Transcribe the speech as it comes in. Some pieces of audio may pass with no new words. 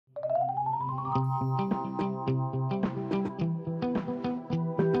Well,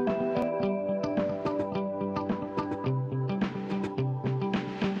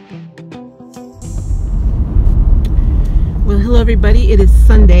 hello everybody. It is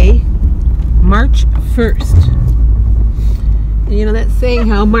Sunday, March 1st. And you know that saying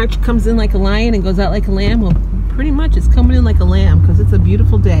how March comes in like a lion and goes out like a lamb? Well, pretty much it's coming in like a lamb because it's a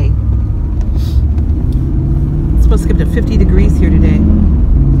beautiful day. It's supposed to get up to 50 degrees here today.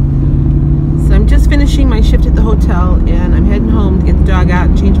 So I'm just finishing my shift at the hotel and I'm heading home to get the dog out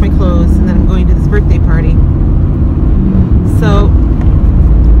and change my clothes, and then I'm going to this birthday party. So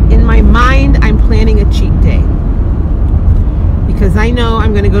in my mind, I'm planning a cheat day, because I know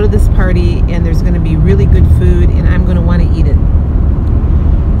I'm going to go to this party and there's going to be really good food and I'm going to want to eat it.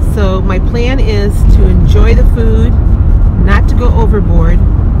 So my plan is to enjoy the food, not to go overboard,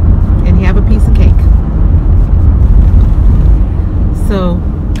 and have a piece of cake. So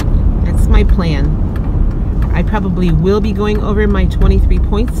that's my plan. I probably will be going over my 23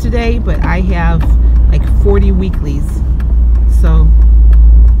 points today, but I have like 40 weeklies. So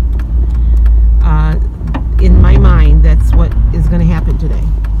in my mind, that's what is going to happen today.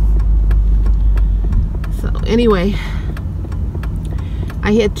 So anyway,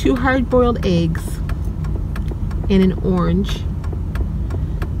 I had 2 hard-boiled eggs and an orange,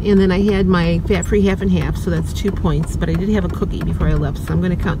 and then I had my fat-free half and half, so that's 2 points, but I did have a cookie before I left, so I'm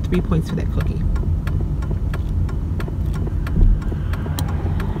going to count 3 points for that cookie.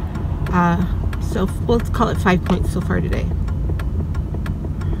 So let's call it 5 points so far today.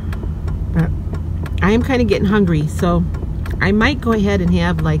 But I am kind of getting hungry, so I might go ahead and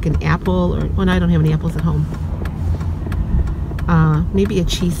have like an apple, or, well, no, I don't have any apples at home. Maybe a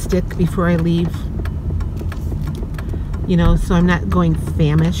cheese stick before I leave, you know, so I'm not going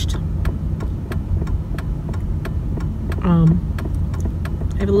famished. I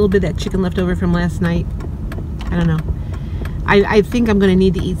have a little bit of that chicken left over from last night. I don't know. I think I'm going to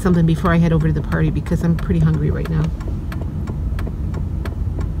need to eat something before I head over to the party because I'm pretty hungry right now.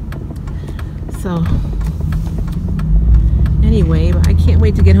 So anyway, I can't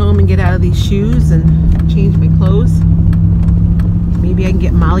wait to get home and get out of these shoes and change my clothes. Maybe I can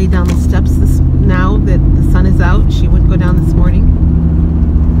get Molly down the steps now that the sun is out. She wouldn't go down this morning.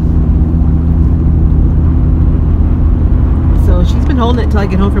 So she's been holding it till I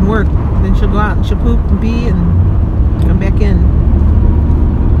get home from work. Then she'll go out and she'll poop and pee and come back in.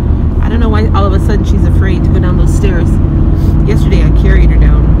 I don't know why all of a sudden she's afraid to go down those stairs. Yesterday I carried her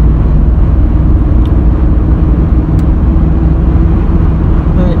down.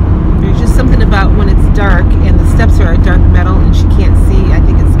 But there's just something about when it's dark and the steps are dark metal and she can't see, I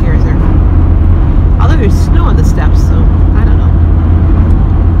think it scares her. Although there's snow on the steps, so I don't know.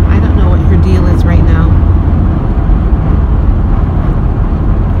 I don't know what her deal is right now.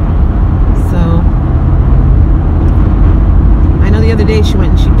 So I know the other day she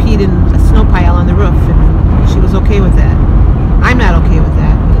went and she peed in a snow pile on the roof and she was okay with that. I'm not okay with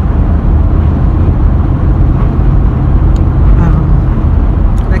that.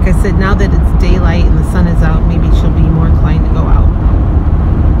 Like I said, now that it's daylight and the sun is out, maybe she'll be more inclined to go out.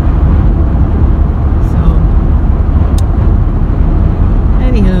 So,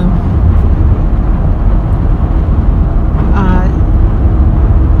 anywho,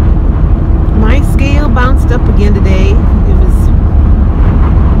 my scale bounced up again today. It was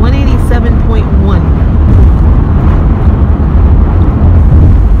 187.1.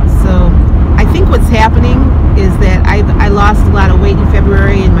 So, I think what's happening is that I lost a lot of weight in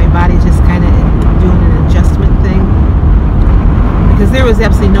February and my body's just kind of doing an adjustment thing, because there was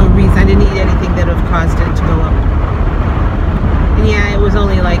absolutely no reason. I didn't eat anything that would have caused it to go up. And yeah, it was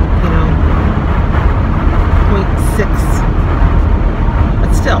only like, you know, 0.6,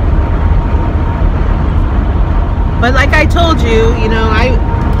 but still. But like I told you, you know, I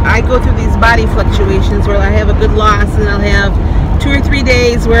go through these body fluctuations where I have a good loss and I'll have 2 or 3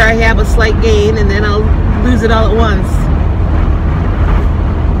 days where I have a slight gain and then I'll lose it all at once.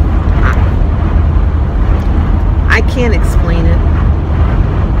 I can't explain it.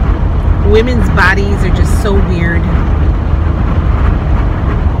 Women's bodies are just so weird.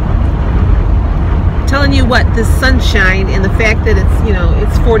 I'm telling you what, this sunshine and the fact that it's, you know,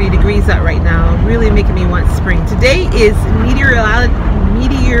 it's 40 degrees out right now, really making me want spring. Today is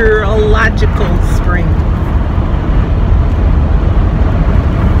meteorological spring.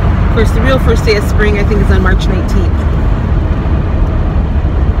 Of course, the real first day of spring, I think, is on March 19th.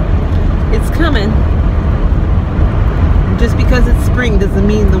 It's coming. And just because it's spring doesn't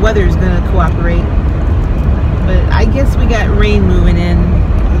mean the weather is going to cooperate. But I guess we got rain moving in.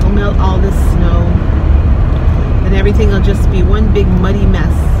 It'll melt all this snow. And everything will just be one big muddy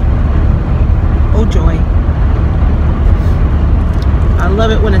mess. love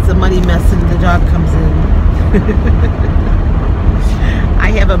it when it's a muddy mess and the dog comes in.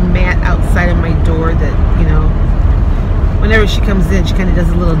 I have a mat outside of my door that, you know, whenever she comes in, she kind of does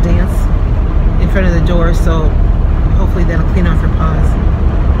a little dance in front of the door, so hopefully that'll clean off her paws.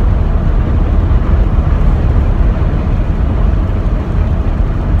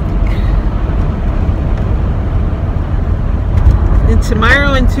 And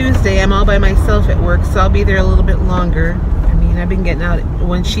tomorrow and Tuesday, I'm all by myself at work, so I'll be there a little bit longer. I mean, I've been getting out,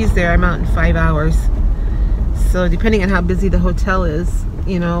 when she's there, I'm out in 5 hours. So depending on how busy the hotel is,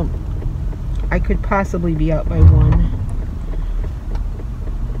 you know, I could possibly be out by 1.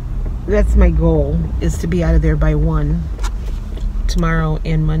 That's my goal, is to be out of there by 1 tomorrow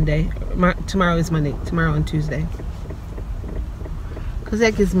and Monday. Tomorrow is Monday, tomorrow and Tuesday. Because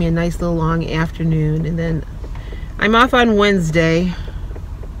that gives me a nice little long afternoon. And then I'm off on Wednesday.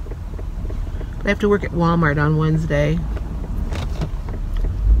 I have to work at Walmart on Wednesday.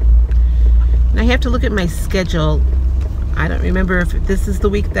 And I have to look at my schedule. I don't remember if this is the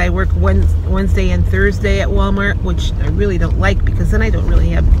week that I work Wednesday and Thursday at Walmart, which I really don't like because then I don't really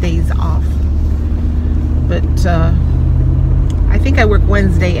have days off. But I think I work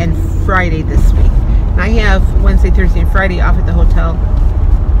Wednesday and Friday this week. And I have Wednesday, Thursday, and Friday off at the hotel.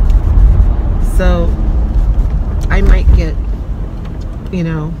 So I might get, you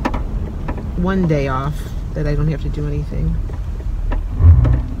know, 1 day off that I don't have to do anything.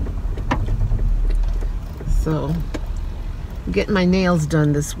 So I'm getting my nails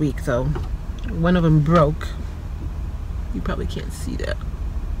done this week though. One of them broke. You probably can't see that.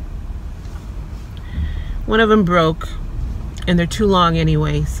 One of them broke and they're too long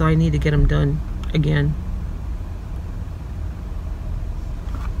anyway, so I need to get them done again.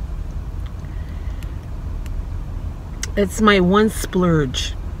 It's my one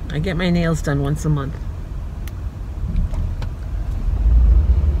splurge. I get my nails done once a month.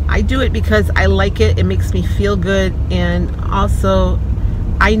 I do it because I like it. It makes me feel good, and also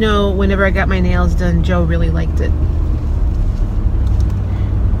I know whenever I got my nails done, Joe really liked it.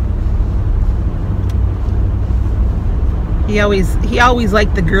 He always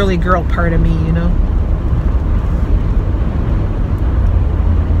liked the girly girl part of me, you know.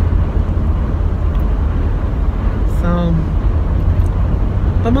 So,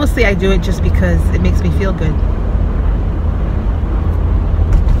 but mostly I do it just because it makes me feel good.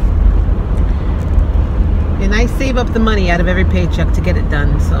 And I save up the money out of every paycheck to get it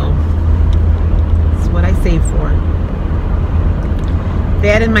done, so that's what I save for.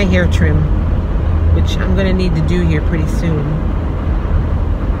 That and my hair trim, which I'm going to need to do here pretty soon.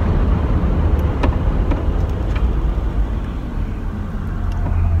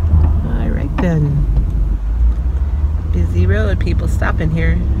 Alright then. Busy road, people stopping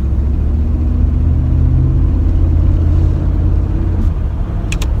here.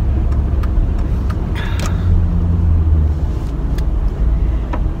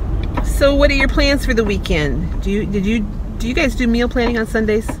 So what are your plans for the weekend? Do you guys do meal planning on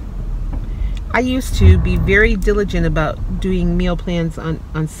Sundays? I used to be very diligent about doing meal plans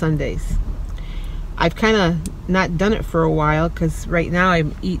on Sundays. I've kind of not done it for a while because right now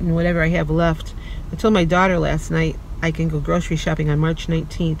I'm eating whatever I have left. I told my daughter last night I can go grocery shopping on March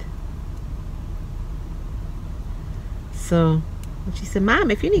 19th. So she said, Mom,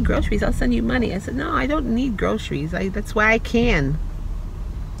 if you need groceries, I'll send you money. I said, no, I don't need groceries. That's why I can.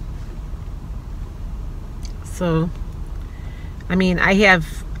 So, I mean, I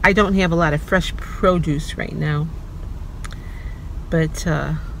don't have a lot of fresh produce right now, but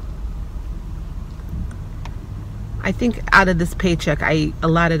I think out of this paycheck, I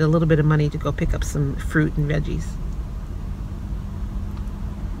allotted a little bit of money to go pick up some fruit and veggies.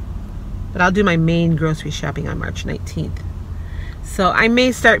 But I'll do my main grocery shopping on March 19th. So I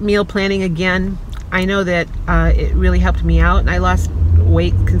may start meal planning again. I know that it really helped me out, and I lost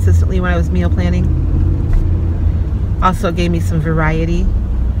weight consistently when I was meal planning. Also gave me some variety.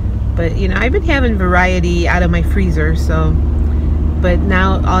 But, you know, I've been having variety out of my freezer, so, but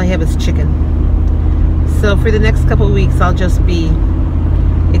now all I have is chicken. So for the next couple of weeks, I'll just be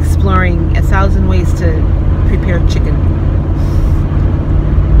exploring 1,000 ways to prepare chicken.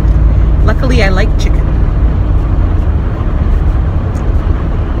 Luckily, I like chicken.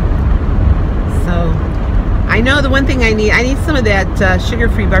 So, I know the one thing I need some of that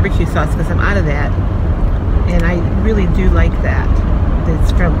sugar-free barbecue sauce because I'm out of that. And I really do like that.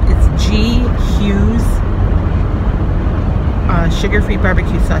 It's G. Hughes sugar-free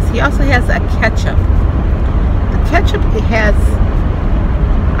barbecue sauce. He also has a ketchup. The ketchup, it has,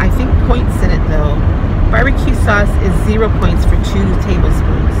 I think, points in it though. Barbecue sauce is 0 points for 2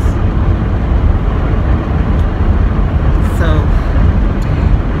 tablespoons. So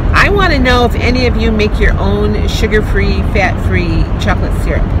know if any of you make your own sugar-free, fat-free chocolate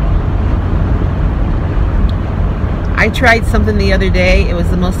syrup. I tried something the other day. It was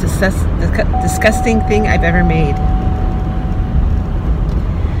the most disgusting thing I've ever made.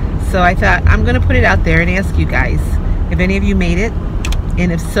 So I thought I'm going to put it out there and ask you guys if any of you made it,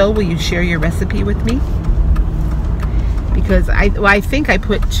 and if so, will you share your recipe with me? Because I think I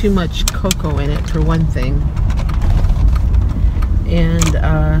put too much cocoa in it for one thing, and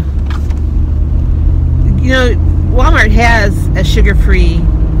you know, Walmart has a sugar-free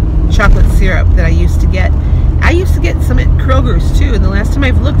chocolate syrup that I used to get. I used to get some at Kroger's too, and the last time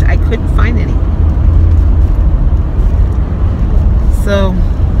I've looked, I couldn't find any. So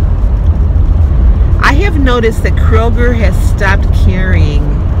I have noticed that Kroger has stopped carrying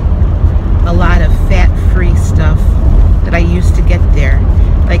a lot of fat-free stuff that I used to get there.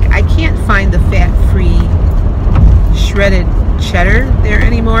 Like, I can't find the fat-free shredded cheddar there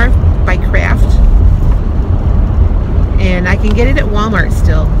anymore by Kraft. And I can get it at Walmart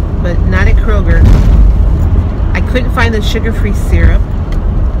still, but not at Kroger. I couldn't find the sugar-free syrup.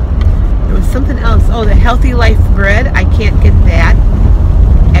 There was something else. Oh, the Healthy Life bread. I can't get that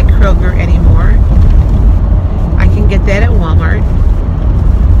at Kroger anymore. I can get that at Walmart.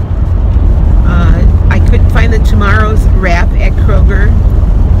 I couldn't find the Tomorrow's wrap at Kroger,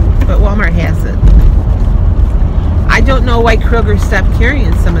 but Walmart has it. I don't know why Kroger stopped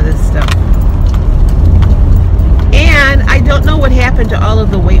carrying some of this stuff. And I don't know what happened to all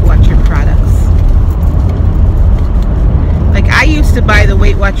of the Weight Watcher products. Like, I used to buy the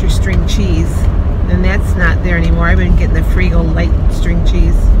Weight Watcher string cheese, and that's not there anymore. I've been getting the Frigo light string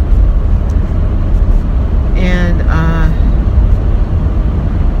cheese. And,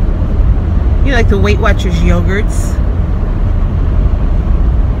 you know, like the Weight Watchers yogurts.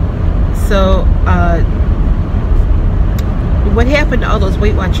 So, what happened to all those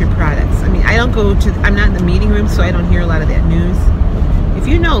Weight Watcher products? I mean, I'm not in the meeting room, so I don't hear a lot of that news. If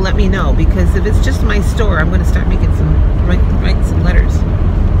you know, let me know, because if it's just my store, I'm going to start making write some letters.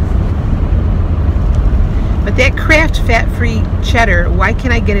 But that Kraft fat-free cheddar, why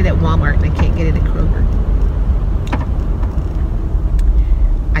can't I get it at Walmart and I can't get it at Kroger?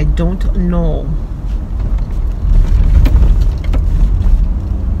 I don't know.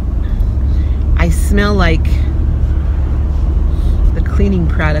 I smell like the cleaning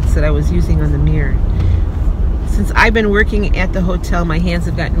products that I was using on the mirror. Since I've been working at the hotel, my hands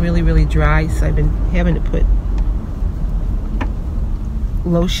have gotten really, really dry, so I've been having to put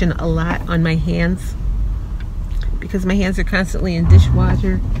lotion a lot on my hands because my hands are constantly in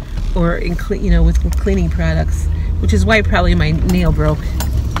dishwater or in with cleaning products, which is why probably my nail broke.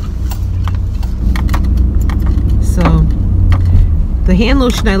 So the hand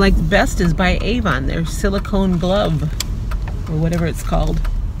lotion I like best is by Avon, their silicone glove or whatever it's called.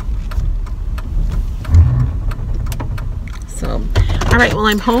 So, all right, well,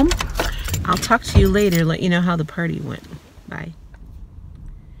 I'm home. I'll talk to you later, let you know how the party went. Bye.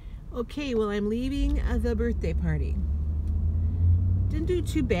 Okay, well, I'm leaving the birthday party. Didn't do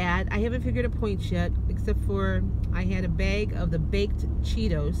too bad. I haven't figured out points yet, except for I had a bag of the baked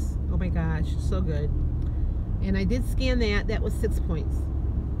Cheetos. Oh my gosh, so good. And I did scan that. That was 6 points.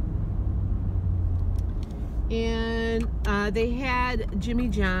 And they had Jimmy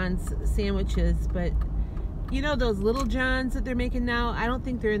John's sandwiches, but you know those Little Johns that they're making now? I don't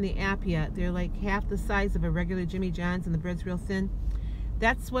think they're in the app yet. They're like half the size of a regular Jimmy John's and the bread's real thin.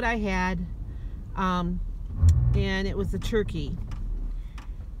 That's what I had. And it was the turkey.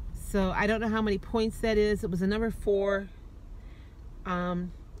 So I don't know how many points that is. It was a number 4.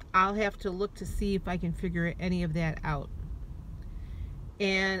 I'll have to look to see if I can figure any of that out.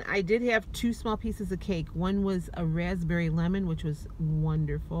 And I did have 2 small pieces of cake. One was a raspberry lemon, which was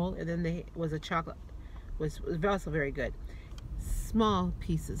wonderful. And then there was a chocolate. Was also very good. Small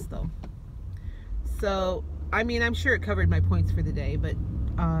pieces though. So, I mean, I'm sure it covered my points for the day, but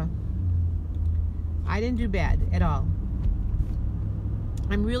I didn't do bad at all.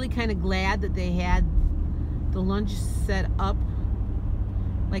 I'm really kind of glad that they had the lunch set up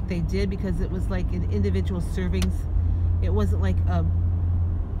like they did, because it was like in individual servings. It wasn't like a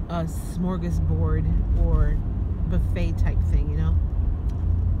smorgasbord or buffet type thing, you know.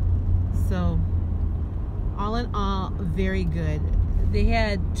 So all in all, very good. They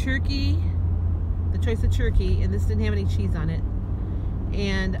had turkey, the choice of turkey, and this didn't have any cheese on it,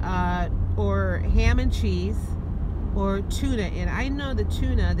 and or ham and cheese, or tuna. And I know the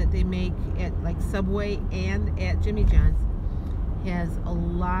tuna that they make at like Subway and at Jimmy John's has a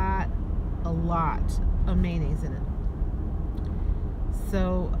lot of mayonnaise in it.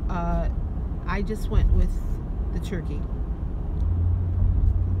 So I just went with the turkey.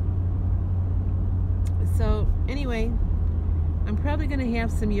 So anyway, I'm probably going to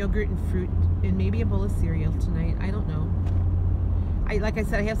have some yogurt and fruit and maybe a bowl of cereal tonight. I don't know. Like I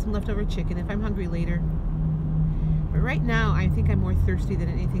said, I have some leftover chicken if I'm hungry later. But right now, I think I'm more thirsty than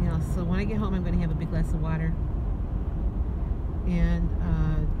anything else. So when I get home, I'm going to have a big glass of water. And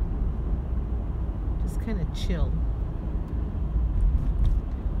just kind of chill.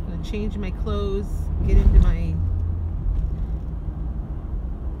 I'm going to change my clothes, get into my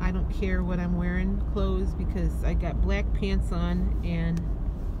I don't care what I'm wearing clothes, because I got black pants on and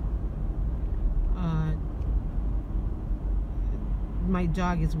my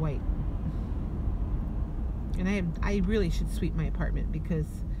dog is white. And I really should sweep my apartment because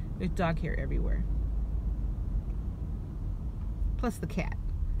there's dog hair everywhere. Plus the cat.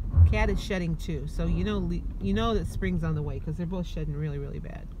 Cat is shedding too, so you know that spring's on the way because they're both shedding really, really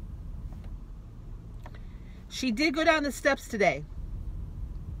bad. She did go down the steps today.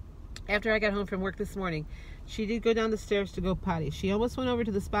 After I got home from work this morning, she did go down the stairs to go potty. She almost went over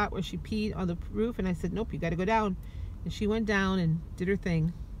to the spot where she peed on the roof, and I said, nope, you got to go down. And she went down and did her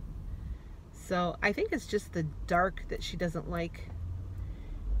thing. So I think it's just the dark that she doesn't like,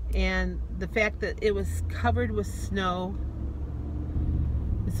 and the fact that it was covered with snow,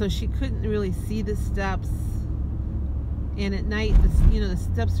 so she couldn't really see the steps. And at night, the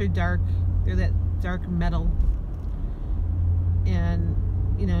steps are dark. They're that dark metal, and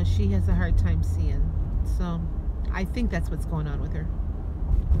she has a hard time seeing. So I think that's what's going on with her.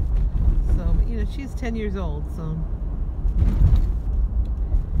 So she's 10 years old. So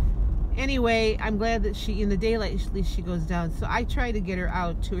anyway, I'm glad that in the daylight, at least she goes down. So I try to get her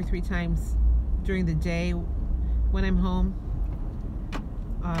out 2 or 3 times during the day when I'm home.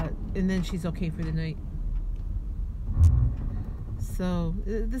 And then she's okay for the night. So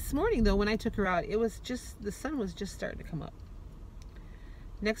this morning, though, when I took her out, the sun was just starting to come up.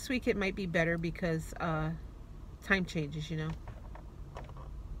 Next week it might be better because time changes,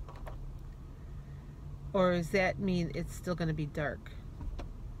 Or does that mean it's still going to be dark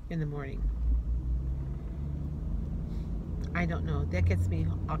in the morning? I don't know. That gets me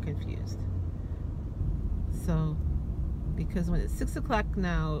all confused. So, because when it's 6 o'clock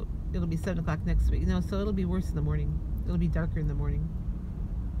now, it'll be 7 o'clock next week. So it'll be worse in the morning. It'll be darker in the morning.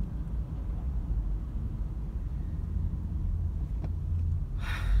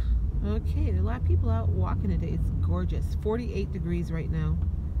 Okay, there are a lot of people out walking today. It's gorgeous. 48 degrees right now.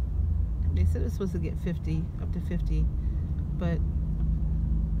 They said it's supposed to get 50, up to 50. But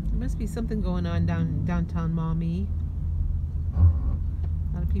there must be something going on downtown Maumee.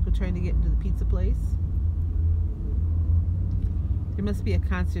 A lot of people trying to get into the pizza place. There must be a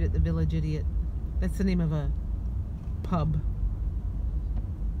concert at the Village Idiot. That's the name of a pub.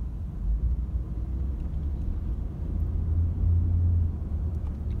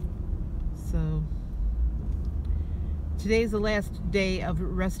 So today's the last day of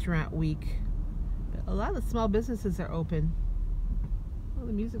restaurant week. But a lot of the small businesses are open. Well,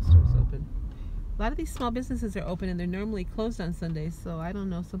 the music store's open. A lot of these small businesses are open, and they're normally closed on Sundays. So I don't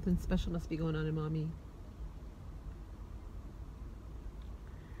know, something special must be going on in Maumee.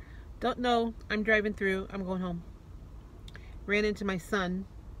 Don't know. I'm driving through. I'm going home. Ran into my son,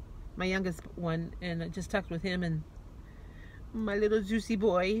 my youngest one, and I just talked with him and my little juicy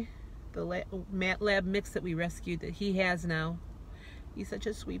boy. The lab mix that we rescued that he has now. He's such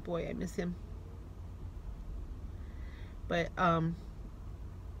a sweet boy. I miss him. But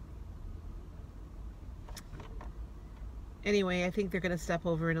anyway, I think they're gonna stop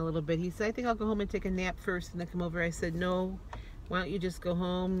over in a little bit. He said, I think I'll go home and take a nap first and then come over. I said, no, why don't you just go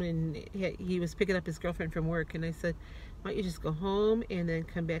home? And he was picking up his girlfriend from work, and I said, why don't you just go home and then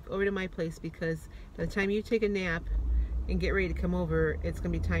come back over to my place, because by the time you take a nap and get ready to come over, it's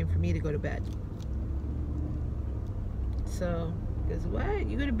gonna be time for me to go to bed. So he goes, what?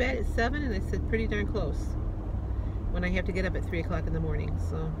 You go to bed at 7? And I said, pretty darn close, when I have to get up at 3 o'clock in the morning.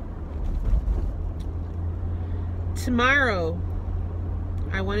 So tomorrow,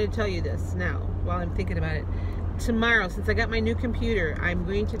 I wanted to tell you this now while I'm thinking about it. Tomorrow, since I got my new computer, I'm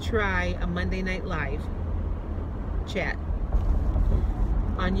going to try a Monday Night Live chat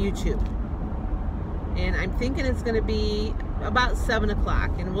on YouTube. And I'm thinking it's going to be about 7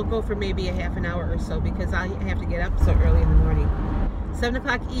 o'clock, and we'll go for maybe a half an hour or so, because I have to get up so early in the morning. 7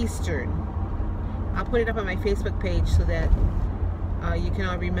 o'clock Eastern. I'll put it up on my Facebook page so that you can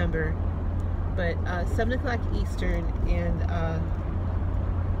all remember. But 7 o'clock Eastern, and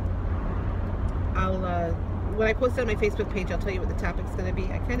when I post it on my Facebook page, I'll tell you what the topic's going to be.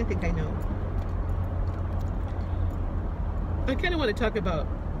 I kind of think I know. I kind of want to talk about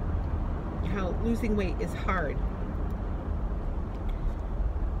how losing weight is hard.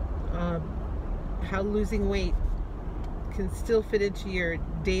 how losing weight can still fit into your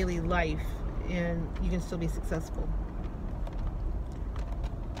daily life and you can still be successful.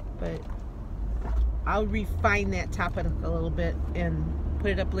 But I'll refine that topic a little bit and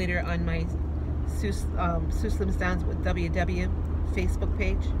put it up later on my Sue Slims Down with WW Facebook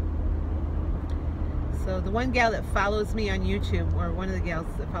page. So the one gal that follows me on YouTube, or one of the gals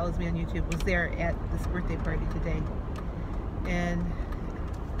that follows me on YouTube, was there at this birthday party today. And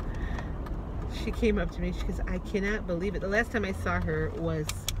she came up to me, she goes, I cannot believe it. The last time I saw her was,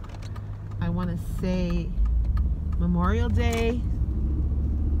 I want to say, Memorial Day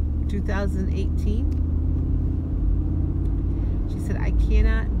 2018. She said, I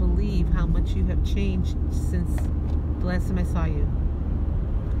cannot believe how much you have changed since the last time I saw you.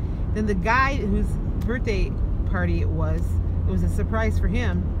 Then the guy whose birthday party it was a surprise for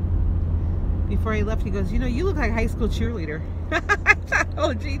him. Before he left, he goes, you know, you look like a high school cheerleader. I thought,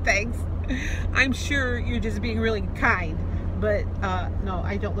 oh gee, thanks. I'm sure you're just being really kind, but no,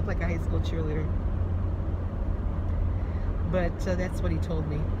 I don't look like a high school cheerleader. But that's what he told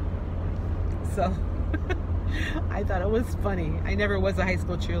me. So I thought it was funny. I never was a high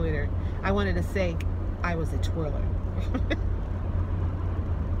school cheerleader. I wanted to say I was a twirler.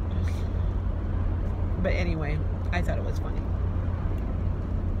 But anyway, I thought it was funny.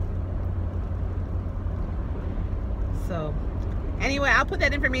 So anyway, I'll put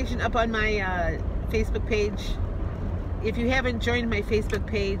that information up on my Facebook page. If you haven't joined my Facebook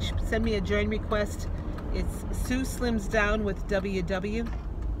page, send me a join request. It's Sue Slims Down with WW.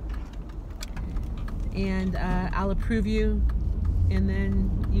 And I'll approve you, and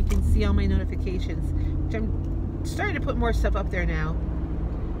then you can see all my notifications. Which I'm starting to put more stuff up there now.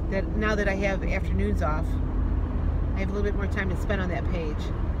 Now that I have afternoons off, I have a little bit more time to spend on that page.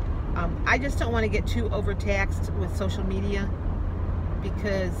 I just don't want to get too overtaxed with social media,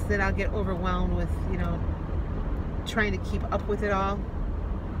 because then I'll get overwhelmed with, you know, trying to keep up with it all,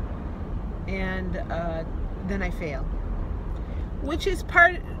 and then I fail. Which is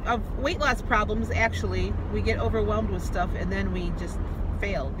part of weight loss problems, actually. We get overwhelmed with stuff and then we just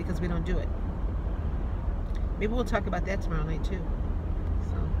fail because we don't do it. Maybe we'll talk about that tomorrow night too.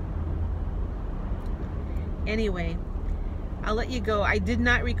 So anyway, I'll let you go. I did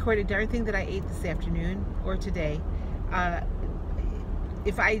not record a darn thing that I ate this afternoon or today.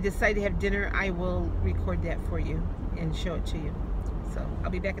 If I decide to have dinner, I will record that for you and show it to you. So I'll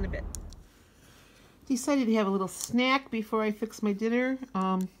be back in a bit. Decided to have a little snack before I fix my dinner.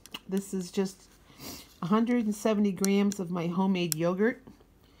 This is just 170 grams of my homemade yogurt,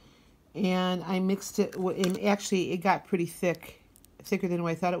 and I mixed it, and actually it got pretty thick, thicker than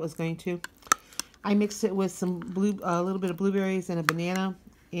what I thought it was going to. I mixed it with some a little bit of blueberries and a banana,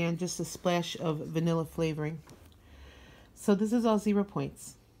 and just a splash of vanilla flavoring. So this is all 0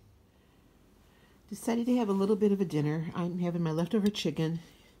 points. Decided to have a little bit of a dinner. I'm having my leftover chicken.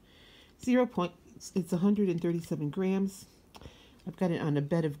 0 points. It's 137 grams. I've got it on a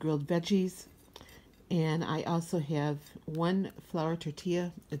bed of grilled veggies. And I also have 1 flour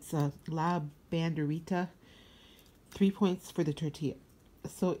tortilla. It's a La Banderita. 3 points for the tortilla.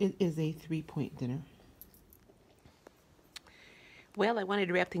 So it is a 3-point dinner. Well, I wanted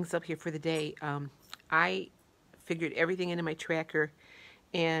to wrap things up here for the day. I figured everything into my tracker.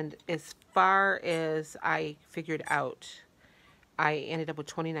 And as far as I figured out, I ended up with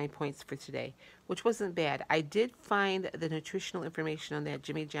 29 points for today, which wasn't bad. I did find the nutritional information on that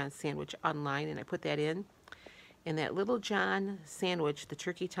Jimmy John sandwich online, and I put that in. And that Little John sandwich, the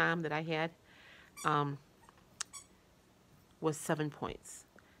turkey tom that I had, was 7 points.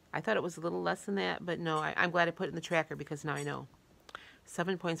 I thought it was a little less than that, but no, I'm glad I put it in the tracker because now I know.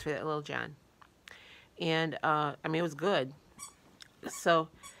 7 points for that Little John. And, I mean, it was good. So,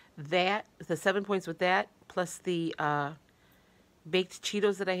 the 7 points with that, plus the baked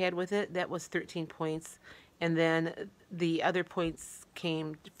Cheetos that I had with it, that was 13 points. And then the other points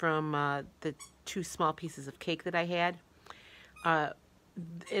came from the 2 small pieces of cake that I had.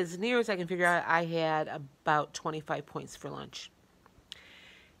 As near as I can figure out, I had about 25 points for lunch.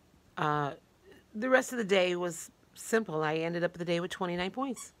 The rest of the day was simple. I ended up the day with 29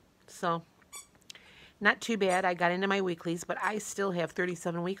 points. So, not too bad. I got into my weeklies, but I still have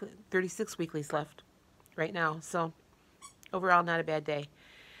 36 weeklies left right now. So, overall, not a bad day.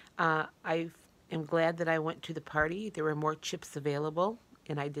 I am glad that I went to the party. There were more chips available,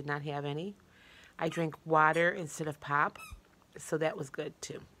 and I did not have any. I drank water instead of pop, so that was good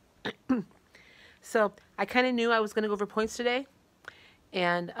too. So I kind of knew I was going to go over points today,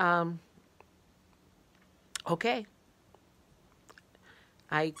 and okay.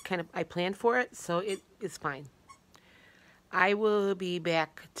 I planned for it, so it is fine. I will be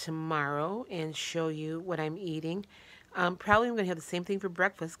back tomorrow and show you what I'm eating. Probably I'm going to have the same thing for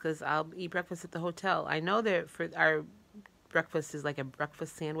breakfast because I'll eat breakfast at the hotel. I know that for our breakfast is like a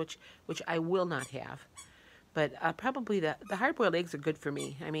breakfast sandwich, which I will not have. But probably the hard-boiled eggs are good for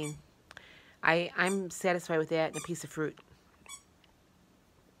me. I mean, I'm satisfied with that and a piece of fruit.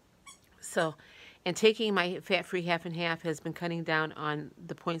 So, and taking my fat-free half and half has been cutting down on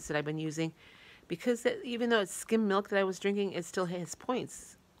the points that I've been using, because even though it's skim milk that I was drinking, it still has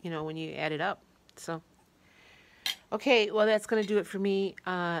points, you know, when you add it up. So, okay, well, that's going to do it for me.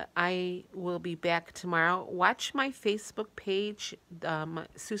 I will be back tomorrow. Watch my Facebook page,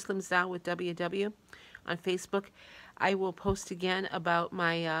 Sue Slims Down with WW on Facebook. I will post again about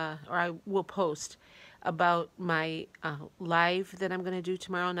my, or I will post about my live that I'm going to do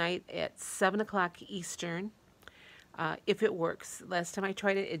tomorrow night at 7 o'clock Eastern, if it works. Last time I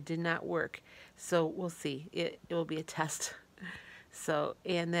tried it, it did not work. So we'll see. It will be a test. So,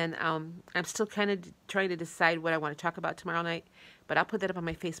 and then I'm still kind of trying to decide what I want to talk about tomorrow night, but I'll put that up on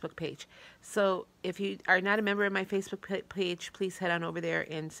my Facebook page. So if you are not a member of my Facebook page, please head on over there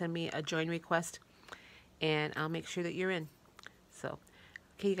and send me a join request, and I'll make sure that you're in. So,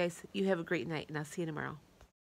 okay, you guys, you have a great night, and I'll see you tomorrow.